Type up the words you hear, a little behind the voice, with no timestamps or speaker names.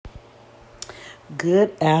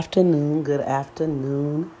Good afternoon, good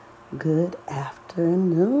afternoon, good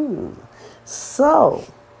afternoon. So,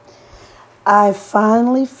 I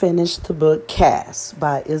finally finished the book Caste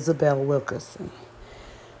by Isabel Wilkerson.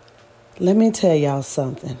 Let me tell y'all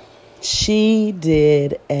something. She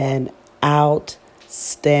did an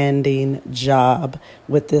outstanding job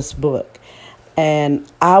with this book.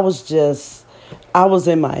 And I was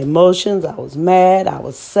in my emotions. I was mad. I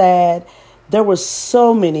was sad. There were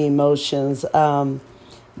so many emotions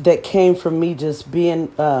that came from me just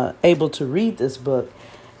being able to read this book.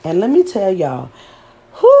 And let me tell y'all,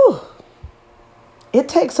 it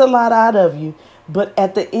takes a lot out of you. But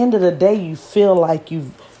at the end of the day, you feel like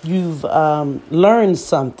you've learned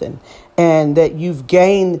something and that you've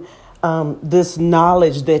gained this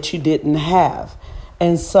knowledge that you didn't have.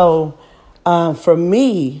 And so for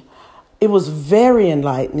me, it was very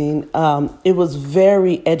enlightening. It was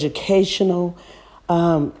very educational.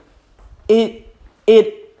 It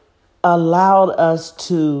allowed us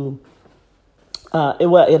to.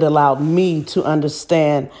 It allowed me to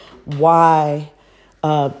understand why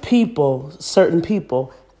certain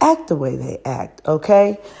people act the way they act.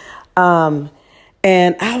 Okay, and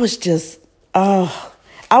I was I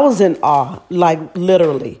was in awe, like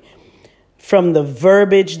literally, from the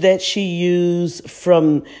verbiage that she used,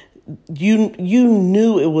 from you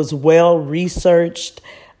knew it was well researched.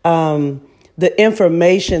 The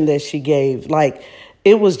information that she gave, like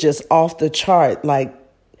it was just off the chart, like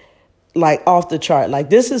off the chart. Like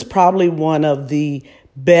this is probably one of the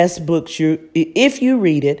best books if you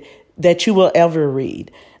read it, that you will ever read.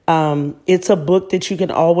 It's a book that you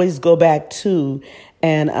can always go back to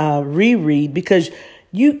and reread because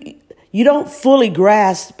you don't fully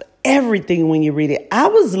grasp everything when you read it. I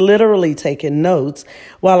was literally taking notes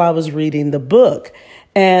while I was reading the book,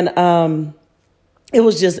 and it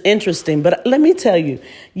was just interesting. But let me tell you,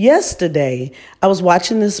 yesterday I was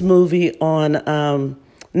watching this movie on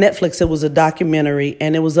Netflix. It was a documentary,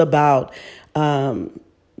 and it was about there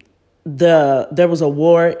was a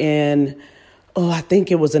war in, I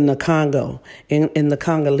think it was in the Congo, in the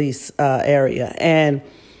Congolese area. And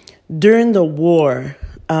during the war,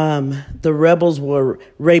 the rebels were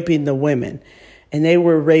raping the women, and they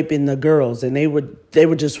were raping the girls, and they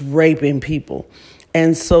were just raping people.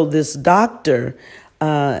 And so this doctor,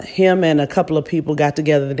 him and a couple of people got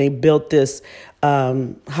together, and they built this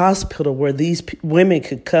hospital where these women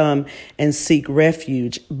could come and seek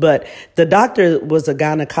refuge. But the doctor was a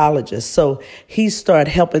gynecologist, so he started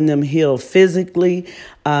helping them heal physically,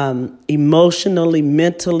 emotionally,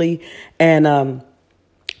 mentally. And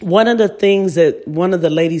one of the things that one of the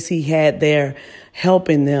ladies he had there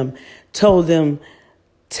helping them told them,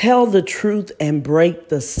 tell the truth and break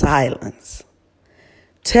the silence.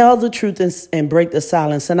 Tell the truth and break the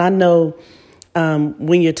silence. And I know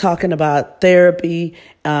when you're talking about therapy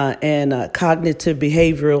and cognitive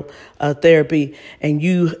behavioral therapy, and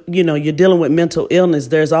you're dealing with mental illness,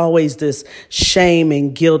 there's always this shame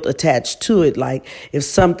and guilt attached to it. Like if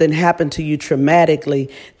something happened to you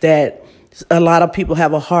traumatically, that a lot of people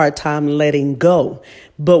have a hard time letting go.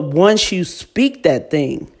 But once you speak that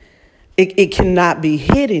thing, it cannot be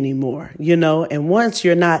hid anymore, and once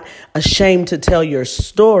you're not ashamed to tell your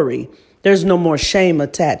story, there's no more shame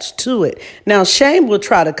attached to it. Now, shame will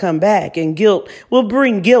try to come back, and guilt will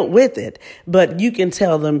bring guilt with it, but you can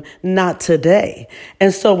tell them not today.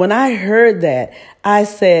 And so when I heard that, I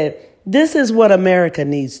said, this is what America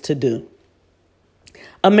needs to do.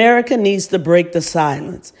 America needs to break the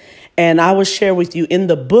silence. And I will share with you, in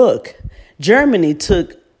the book, Germany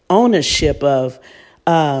took ownership of,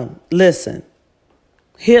 listen,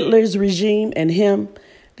 Hitler's regime and him,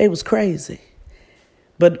 they was crazy.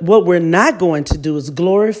 But what we're not going to do is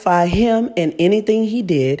glorify him and anything he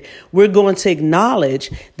did. We're going to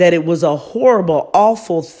acknowledge that it was a horrible,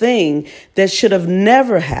 awful thing that should have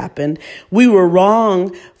never happened. We were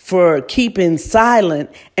wrong for keeping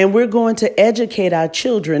silent, and we're going to educate our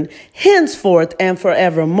children henceforth and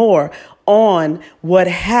forevermore on what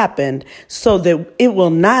happened so that it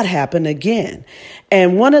will not happen again.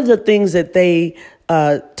 And one of the things that they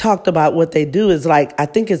talked about, what they do is, like, I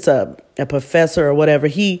think it's a professor or whatever.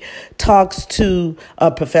 He talks to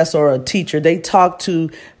a professor or a teacher. They talk to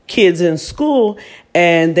kids in school,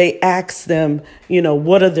 and they ask them,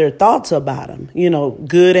 what are their thoughts about them,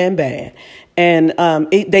 good and bad. And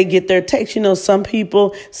they get their takes. Some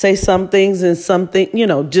people say some things and something,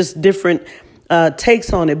 just different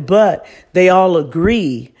takes on it. But they all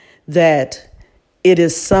agree that it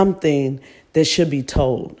is something that should be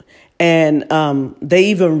told. And they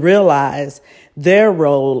even realize their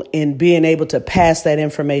role in being able to pass that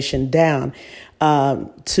information down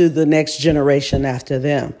to the next generation after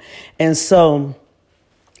them. And so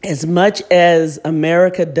as much as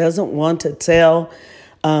America doesn't want to tell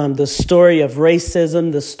the story of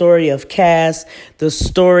racism, the story of caste, the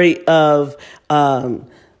story of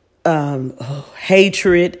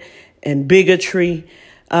hatred and bigotry,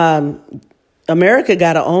 America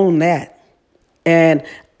got to own that. And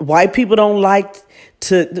white people don't like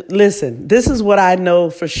to listen. This is what I know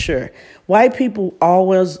for sure. White people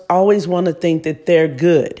always want to think that they're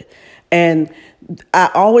good. And I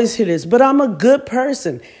always hear this, but I'm a good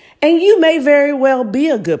person. And you may very well be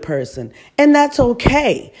a good person, and that's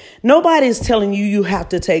okay. Nobody's telling you you have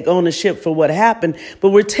to take ownership for what happened, but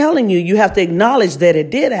we're telling you you have to acknowledge that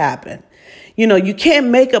it did happen. You know, you can't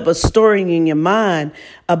make up a story in your mind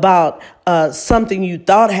about something you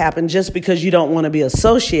thought happened just because you don't want to be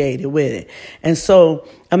associated with it. And so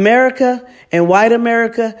America and white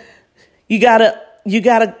America, you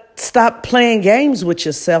gotta stop playing games with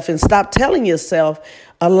yourself and stop telling yourself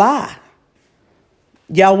a lie.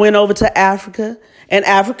 Y'all went over to Africa, and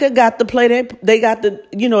Africa got to play they got to,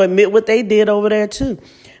 admit what they did over there too.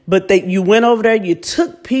 But you went over there, you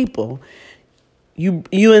took people, you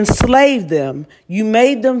enslaved them, you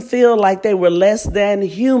made them feel like they were less than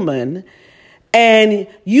human, and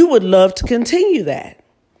you would love to continue that.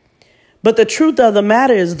 But the truth of the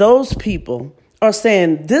matter is those people are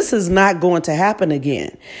saying this is not going to happen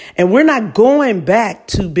again. And we're not going back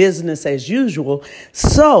to business as usual.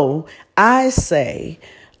 So I say,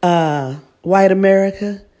 white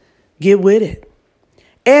America, get with it.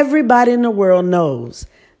 Everybody in the world knows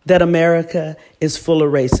that America is full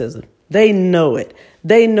of racism. They know it.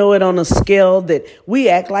 They know it on a scale that we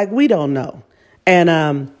act like we don't know.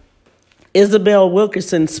 And Isabel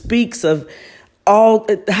Wilkerson speaks of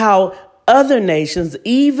how other nations,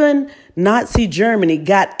 even Nazi Germany,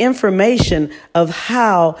 got information of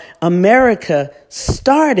how America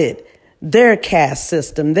started their caste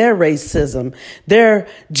system, their racism, their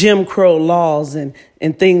Jim Crow laws and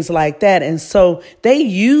things like that. And so they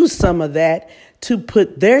use some of that to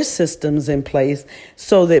put their systems in place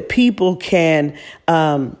so that people can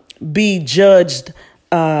be judged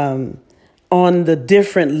on the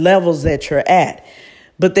different levels that you're at.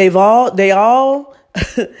 But they all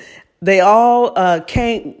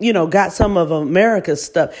came, got some of America's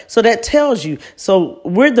stuff. So that tells you, so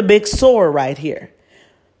we're the big sore right here.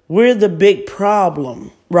 We're the big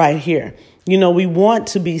problem right here. We want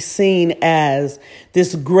to be seen as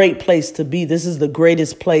this great place to be. This is the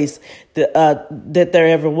greatest place that there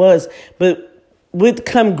ever was. But with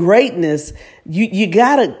come greatness, you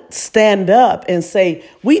got to stand up and say,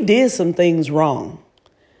 we did some things wrong.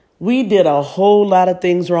 We did a whole lot of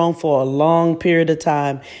things wrong for a long period of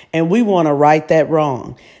time, and we want to right that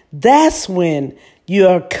wrong. That's when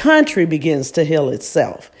your country begins to heal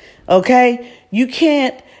itself. Okay? You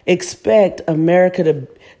can't expect America to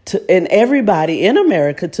and everybody in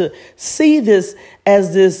America to see this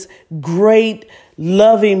as this great,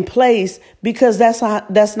 loving place, because that's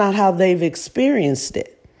not how they've experienced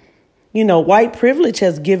it. White privilege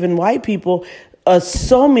has given white people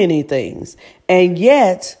so many things, and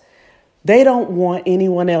yet they don't want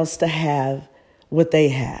anyone else to have what they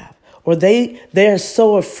have, or they're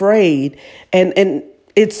so afraid, and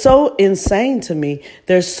it's so insane to me.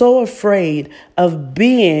 They're so afraid of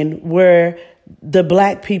being where the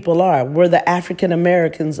black people are, where the African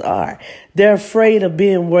Americans are. They're afraid of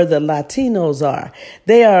being where the Latinos are.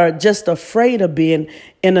 They are just afraid of being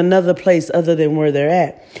in another place other than where they're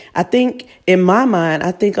at. I think, in my mind,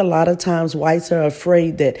 a lot of times whites are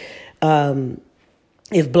afraid that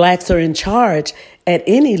if blacks are in charge at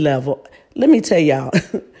any level, let me tell y'all,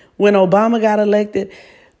 when Obama got elected,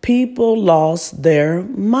 people lost their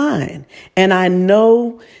mind. And I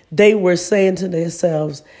know they were saying to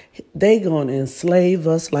themselves, they going to enslave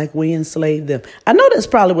us like we enslaved them. I know that's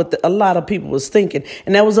probably what a lot of people was thinking.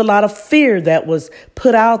 And there was a lot of fear that was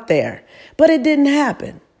put out there. But it didn't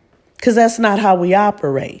happen, because that's not how we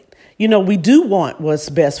operate. We do want what's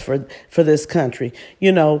best for this country.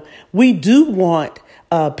 We do want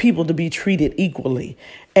people to be treated equally.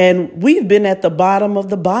 And we've been at the bottom of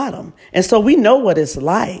the bottom. And so we know what it's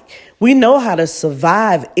like. We know how to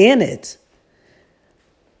survive in it.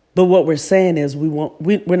 But what we're saying is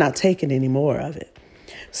we're not taking any more of it.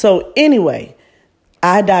 So anyway,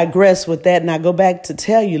 I digress with that. And I go back to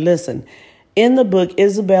tell you, listen, in the book,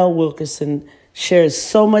 Isabel Wilkerson shares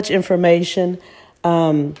so much information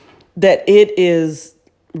that it is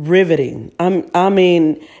riveting. I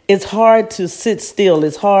mean, it's hard to sit still.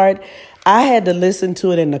 It's hard. I had to listen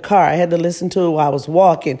to it in the car. I had to listen to it while I was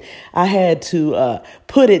walking. I had to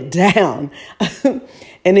put it down.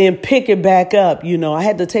 and then pick it back up. I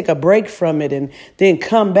had to take a break from it and then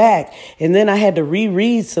come back. And then I had to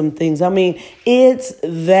reread some things. I mean, it's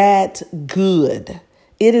that good.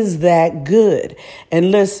 It is that good.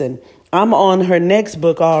 And listen, I'm on her next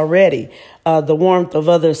book already, The Warmth of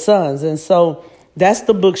Other Suns. And so that's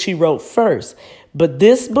the book she wrote first. But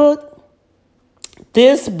this book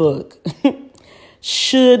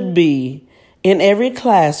should be in every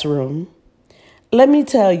classroom. Let me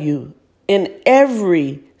tell you, in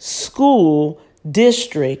every school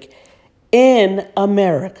district in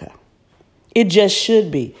America. It just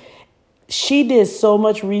should be. She did so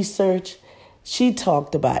much research. She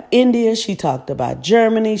talked about India. She talked about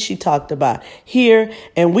Germany. She talked about here.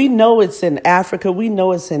 And we know it's in Africa. We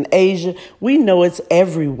know it's in Asia. We know it's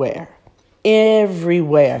everywhere.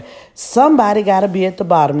 Everywhere. Somebody got to be at the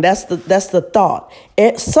bottom. That's the thought.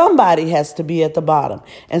 Somebody has to be at the bottom.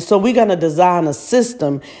 And so we're going to design a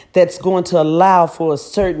system that's going to allow for a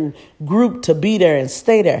certain group to be there and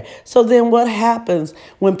stay there. So then what happens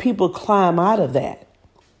when people climb out of that?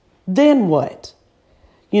 Then what?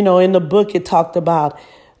 In the book, it talked about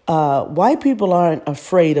white people aren't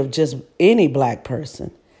afraid of just any black person.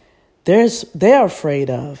 They're afraid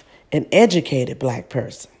of an educated black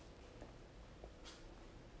person.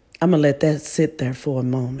 I'm going to let that sit there for a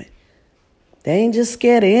moment. They ain't just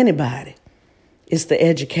scared of anybody. It's the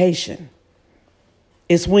education.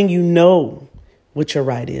 It's when you know what your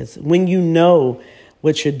right is, when you know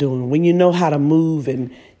what you're doing, when you know how to move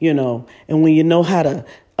and when you know how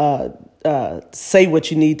to say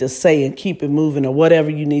what you need to say and keep it moving or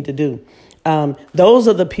whatever you need to do. Those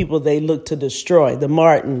are the people they look to destroy, the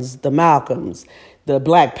Martins, the Malcolms, the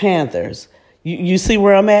Black Panthers. You see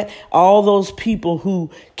where I'm at? All those people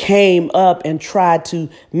who came up and tried to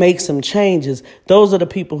make some changes, those are the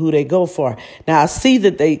people who they go for. Now, I see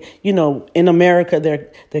that they, in America,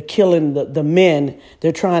 they're killing the men.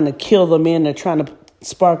 They're trying to kill the men. They're trying to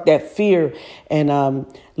spark that fear. And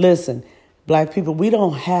listen, black people, we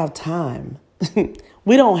don't have time.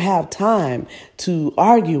 We don't have time to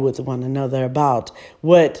argue with one another about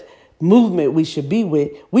what movement we should be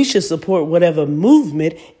with. We should support whatever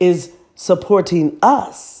movement is supporting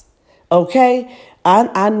us. Okay?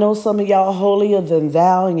 I know some of y'all holier than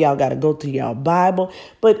thou and y'all got to go to y'all Bible,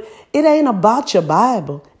 but it ain't about your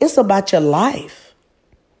Bible. It's about your life.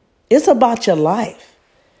 It's about your life.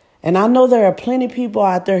 And I know there are plenty of people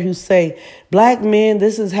out there who say black men,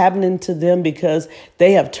 this is happening to them because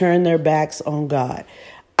they have turned their backs on God.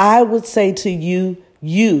 I would say to you,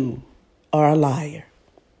 you are a liar.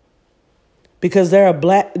 Because there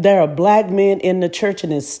are black men in the church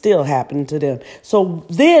and it's still happening to them. So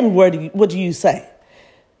then what do you say?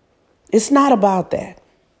 It's not about that.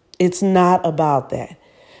 It's not about that.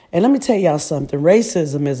 And let me tell y'all something.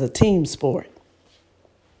 Racism is a team sport.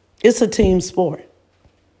 It's a team sport.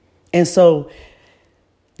 And so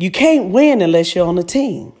you can't win unless you're on a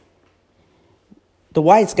team. The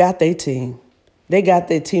whites got their team. They got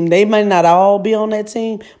their team. They may not all be on that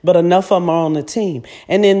team, but enough of them are on the team.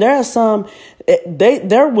 And then there are some,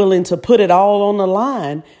 they're willing to put it all on the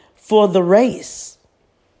line for the race.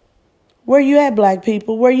 Where you at, black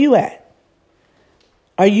people? Where you at?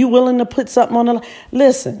 Are you willing to put something on the line?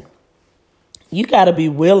 Listen, you got to be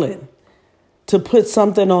willing to put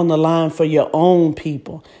something on the line for your own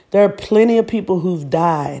people. There are plenty of people who've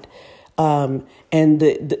died, and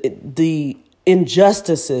the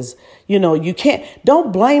injustices.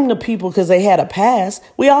 Don't blame the people because they had a past.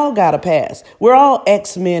 We all got a past. We're all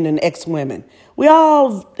ex-men and ex-women. We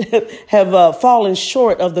all have fallen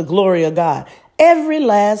short of the glory of God. Every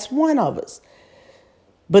last one of us.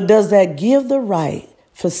 But does that give the right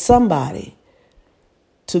for somebody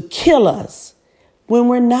to kill us when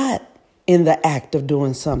we're not in the act of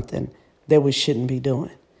doing something that we shouldn't be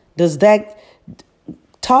doing? Does that,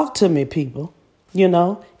 talk to me, people,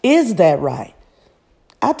 is that right?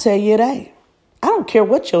 I tell you it ain't. I don't care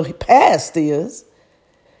what your past is.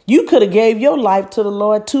 You could have gave your life to the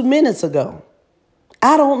Lord 2 minutes ago.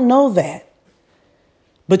 I don't know that.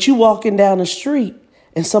 But you walking down the street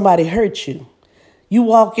and somebody hurt you. You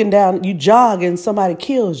jog and somebody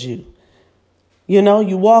kills you.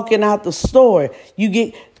 You walking out the store.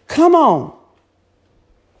 Come on.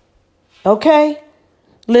 Okay?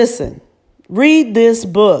 Listen, read this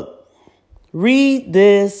book. Read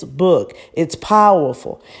this book. It's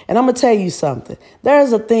powerful. And I'm going to tell you something.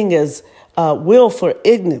 There's a thing as willful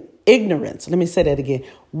ignorance. Let me say that again.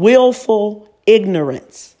 Willful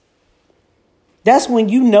ignorance. That's when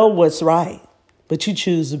you know what's right, but you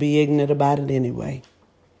choose to be ignorant about it anyway.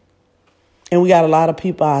 And we got a lot of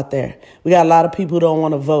people out there. We got a lot of people who don't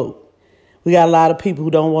want to vote. We got a lot of people who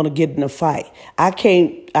don't want to get in a fight. I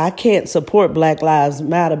can't support Black Lives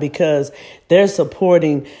Matter because they're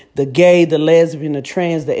supporting the gay, the lesbian, the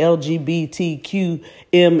trans, the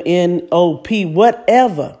LGBTQMNOP,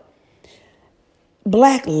 whatever.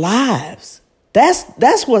 Black lives.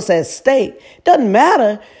 That's what's at stake. Doesn't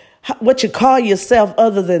matter what you call yourself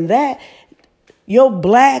other than that. Your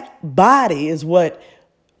black body is what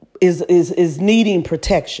is needing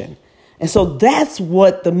protection. And so that's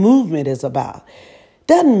what the movement is about.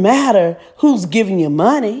 Doesn't matter who's giving you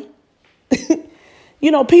money.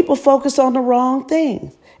 People focus on the wrong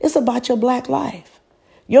things. It's about your black life.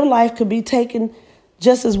 Your life could be taken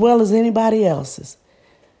just as well as anybody else's.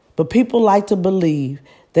 But people like to believe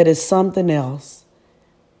that it's something else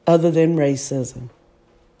other than racism.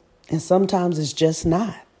 And sometimes it's just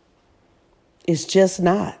not. It's just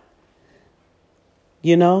not.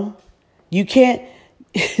 You can't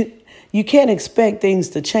you can't expect things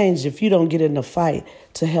to change if you don't get in the fight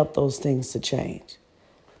to help those things to change.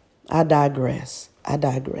 I digress.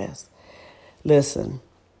 Listen,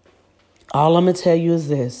 all I'm going to tell you is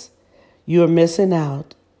this. You are missing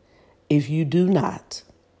out if you do not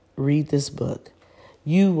read this book.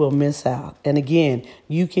 You will miss out. And again,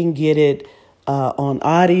 you can get it on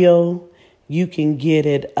audio. You can get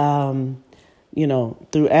it, through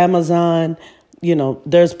Amazon.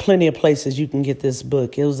 There's plenty of places you can get this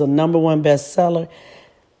book. It was a #1 bestseller.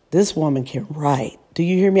 This woman can write. Do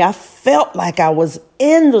you hear me? I felt like I was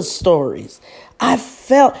in the stories.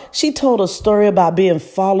 She told a story about being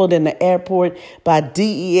followed in the airport by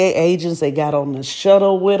DEA agents. They got on the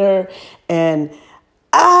shuttle with her. And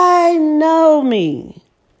I know me.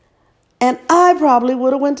 And I probably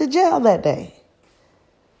would have went to jail that day.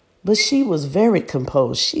 But she was very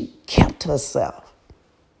composed. She kept herself.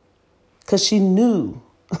 Because she knew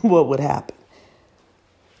what would happen.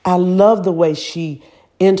 I love the way she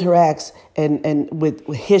interacts and with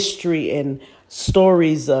history and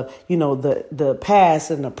stories of, the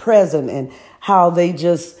past and the present and how they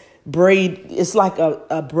just braid. It's like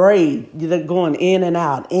a braid. They're going in and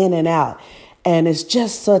out, in and out. And it's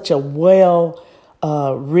just such a well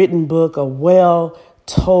written book, a well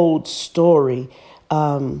told story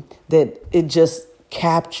that it just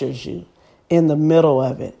captures you in the middle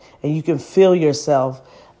of it. And you can feel yourself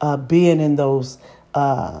being in those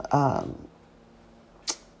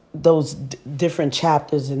different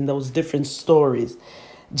chapters and those different stories.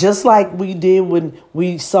 Just like we did when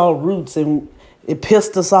we saw Roots and it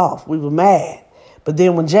pissed us off. We were mad. But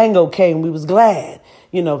then when Django came, we was glad,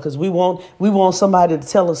 because we want somebody to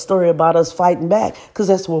tell a story about us fighting back, because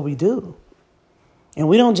that's what we do. And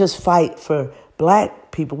we don't just fight for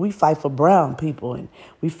black people. We fight for brown people, and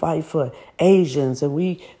we fight for Asians, and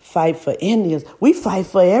we fight for Indians. We fight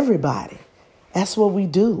for everybody. That's what we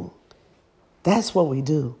do. That's what we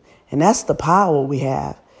do. And that's the power we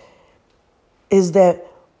have, is that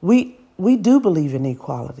we do believe in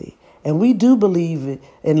equality, and we do believe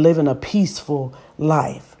in living a peaceful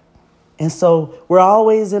life. And so we're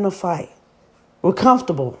always in a fight. We're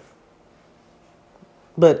comfortable.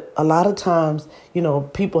 But a lot of times,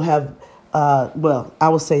 people have, I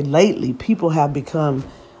would say lately, people have become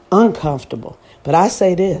uncomfortable. But I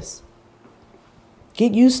say this,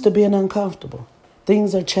 get used to being uncomfortable.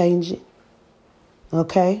 Things are changing.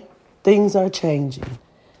 Okay? Things are changing.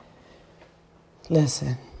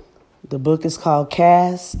 Listen, the book is called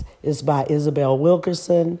Caste. It's by Isabel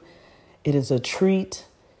Wilkerson. It is a treat.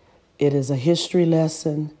 It is a history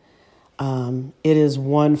lesson. It is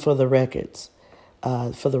one for the records,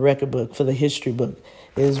 for the record book, for the history book.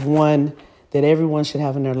 It is one that everyone should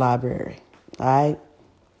have in their library. All right?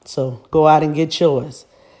 So go out and get yours.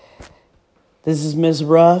 This is Miss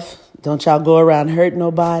Ruff. Don't y'all go around hurting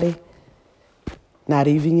nobody, not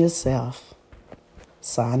even yourself.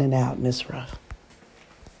 Signing out, Miss Ruff.